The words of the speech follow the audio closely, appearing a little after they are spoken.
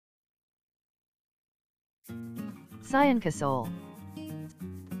Sciencasoul.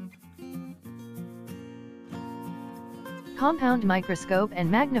 Compound microscope and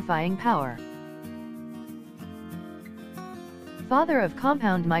magnifying power. Father of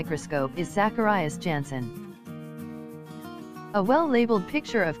compound microscope is Zacharias Janssen. A well-labeled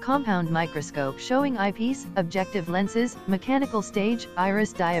picture of compound microscope showing eyepiece, objective lenses, mechanical stage,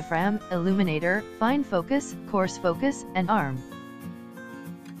 iris diaphragm, illuminator, fine focus, coarse focus, and arm.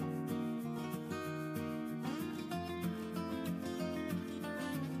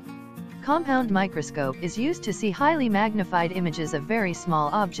 Compound microscope is used to see highly magnified images of very small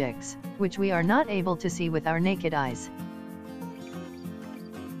objects, which we are not able to see with our naked eyes.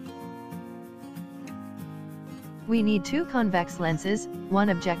 We need two convex lenses, one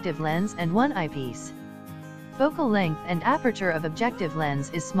objective lens and one eyepiece. Focal length and aperture of objective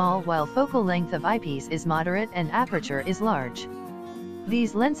lens is small while focal length of eyepiece is moderate and aperture is large.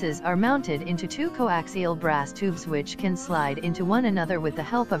 These lenses are mounted into two coaxial brass tubes which can slide into one another with the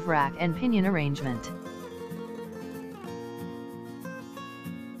help of rack and pinion arrangement.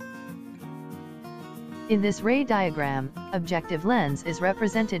 In this ray diagram, objective lens is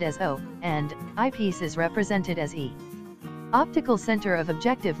represented as O, and eyepiece is represented as E. Optical center of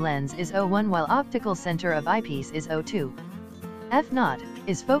objective lens is O1 while optical center of eyepiece is O2. F0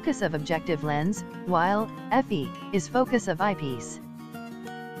 is focus of objective lens, while FE is focus of eyepiece.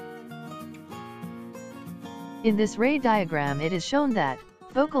 In this ray diagram it is shown that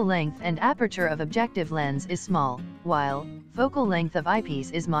focal length and aperture of objective lens is small, while focal length of eyepiece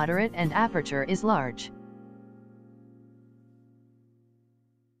is moderate and aperture is large.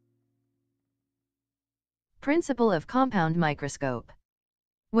 Principle of compound microscope.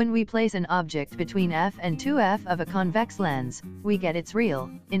 When we place an object between f and 2f of a convex lens, we get its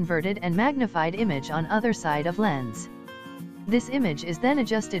real, inverted and magnified image on other side of lens. This image is then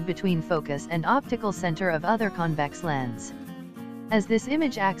adjusted between focus and optical center of other convex lens. As this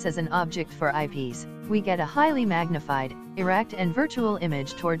image acts as an object for eyepiece, we get a highly magnified, erect and virtual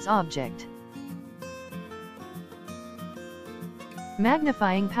image towards object.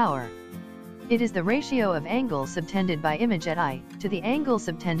 Magnifying power. It is the ratio of angle subtended by image at eye, to the angle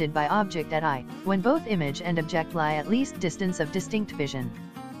subtended by object at eye, when both image and object lie at least distance of distinct vision.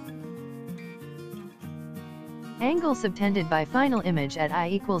 Angle subtended by final image at eye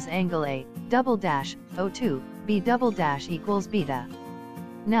equals angle A, double dash, O2, B double dash equals beta.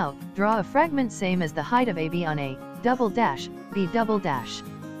 Now, draw a fragment same as the height of AB on A, double dash, B double dash.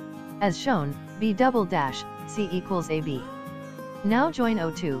 As shown, B double dash, C equals AB. Now join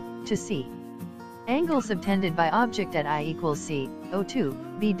O2, to C. Angle subtended by object at I equals C,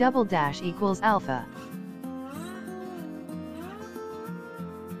 O2, B double dash equals alpha.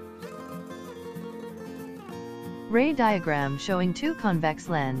 Ray diagram showing two convex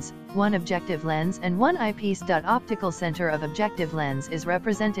lens, one objective lens and one eyepiece. Optical center of objective lens is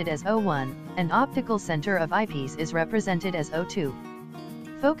represented as O1, and optical center of eyepiece is represented as O2.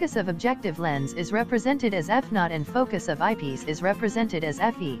 Focus of objective lens is represented as F0 and focus of eyepiece is represented as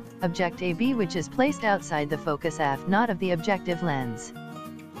FE, object AB which is placed outside the focus F0 of the objective lens.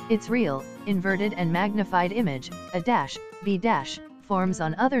 Its real, inverted and magnified image, A dash, B dash, forms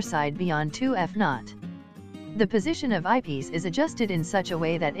on other side beyond 2 F0. The position of eyepiece is adjusted in such a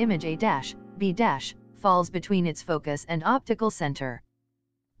way that image A dash, B dash, falls between its focus and optical center.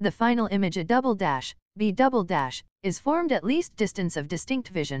 The final image A double dash, B double dash, is formed at least distance of distinct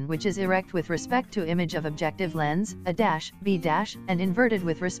vision which is erect with respect to image of objective lens, A dash, B dash, and inverted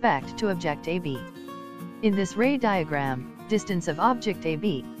with respect to object AB. In this ray diagram, distance of object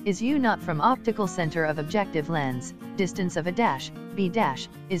AB is U0 from optical center of objective lens, distance of A dash, B dash,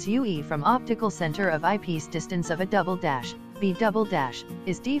 is UE from optical center of eyepiece, distance of A double dash, B double dash,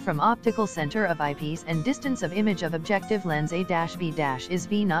 is D from optical center of eyepiece, and distance of image of objective lens A dash, B dash is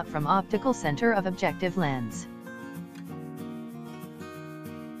V0 from optical center of objective lens.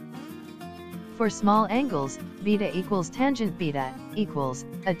 For small angles, beta equals tangent beta, equals,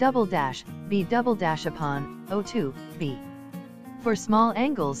 A double dash, B double dash upon, O2, B. For small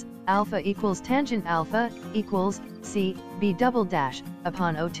angles, alpha equals tangent alpha, equals, C, B double dash,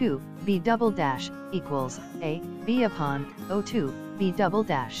 upon O2, B double dash, equals, A, B upon, O2, B double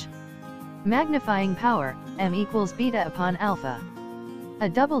dash. Magnifying power, M equals beta upon alpha. A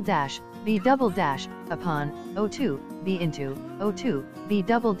double dash, B double dash, upon, O2, B into, O2, B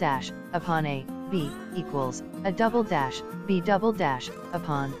double dash, upon A, B, equals, A double dash, B double dash,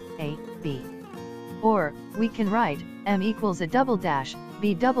 upon, A, B. Or, we can write, M equals A double dash,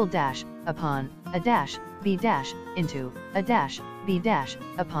 B double dash, upon, A dash, B dash, into, A dash, B dash,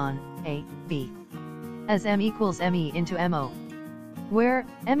 upon, A, B. As M equals ME into MO. where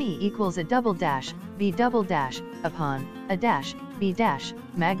ME equals a double dash, B double dash, upon, a dash, B dash,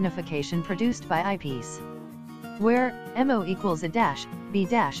 magnification produced by eyepiece. Where MO equals a dash, B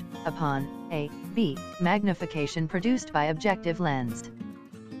dash, upon, a, B, magnification produced by objective lens.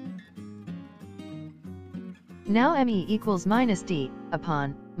 Now ME equals minus D,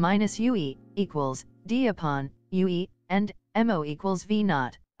 upon, minus UE, equals, D upon, UE, and, MO equals V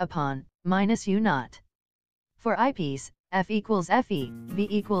naught, upon, minus U naught. For eyepiece, F equals FE, V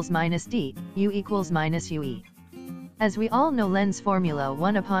equals minus D, U equals minus UE. As we all know, lens formula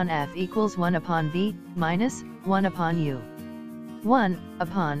 1 upon F equals 1 upon V, minus, 1 upon U. 1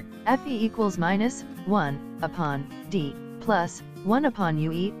 upon FE equals minus, 1 upon D, plus, 1 upon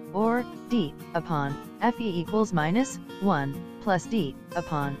UE, or, D upon FE equals minus, 1, plus D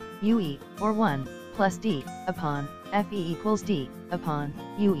upon UE, or 1, plus D upon FE equals D upon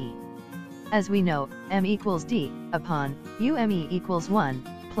UE. As we know, M equals D upon U, ME equals 1,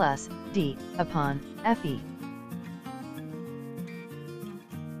 plus D upon FE.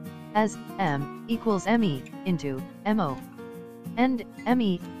 As M equals ME into MO, and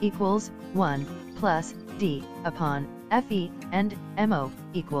ME equals 1 plus D upon FE, and MO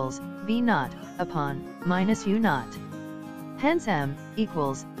equals V naught upon minus U naught. Hence M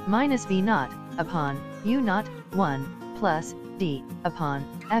equals minus V naught upon U naught, 1 plus D upon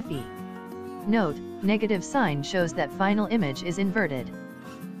FE. Note, negative sign shows that final image is inverted.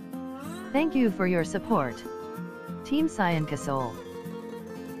 Thank you for your support. Team Sciencasoul.